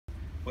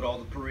with all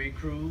the parade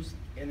crews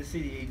and the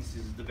city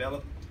agencies to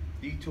develop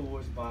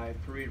detours by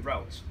parade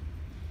routes.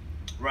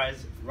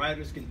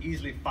 Riders can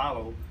easily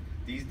follow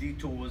these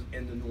detours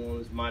in the New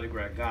Orleans Mardi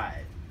Gras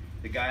guide.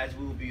 The guides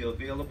will be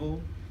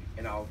available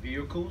in our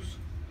vehicles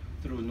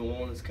through New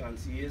Orleans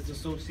Concierge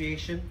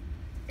Association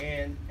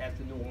and at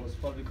the New Orleans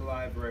Public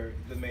Library,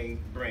 the main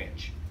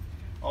branch.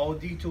 All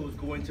detours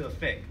go into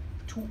effect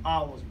 2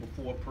 hours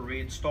before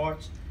parade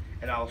starts,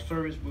 and our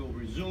service will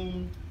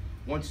resume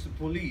once the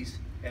police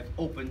have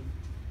opened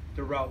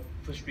the route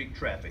for street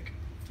traffic.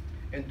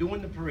 And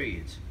during the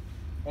parades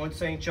on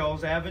St.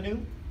 Charles Avenue,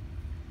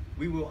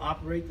 we will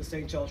operate the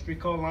St. Charles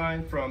streetcar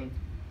line from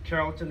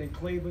Carrollton and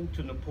Cleveland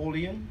to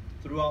Napoleon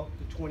throughout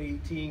the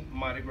 2018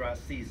 Mardi Gras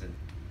season.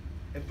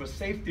 And for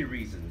safety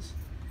reasons,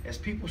 as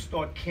people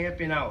start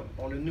camping out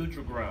on the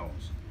neutral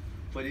grounds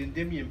for the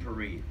Endymion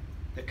Parade,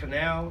 the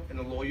Canal and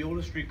the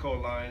Loyola streetcar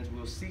lines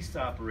will cease to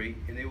operate,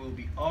 and they will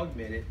be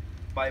augmented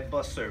by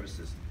bus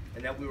services,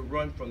 and that will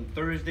run from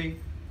Thursday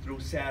through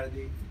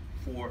Saturday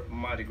for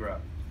Mardi Gras.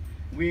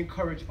 We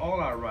encourage all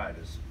our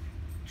riders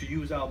to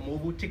use our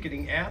mobile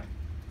ticketing app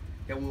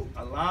that will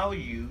allow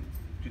you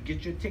to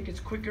get your tickets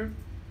quicker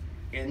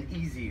and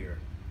easier.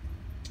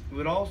 It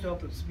would also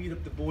help to speed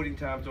up the boarding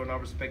times on our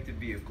respective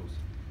vehicles.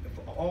 And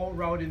for all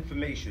route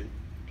information,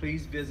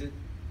 please visit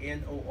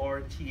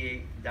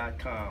NORTA.com.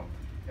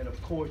 And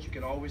of course, you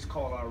can always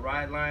call our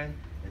ride line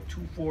at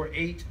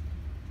 248-3900.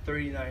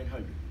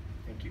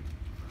 Thank you.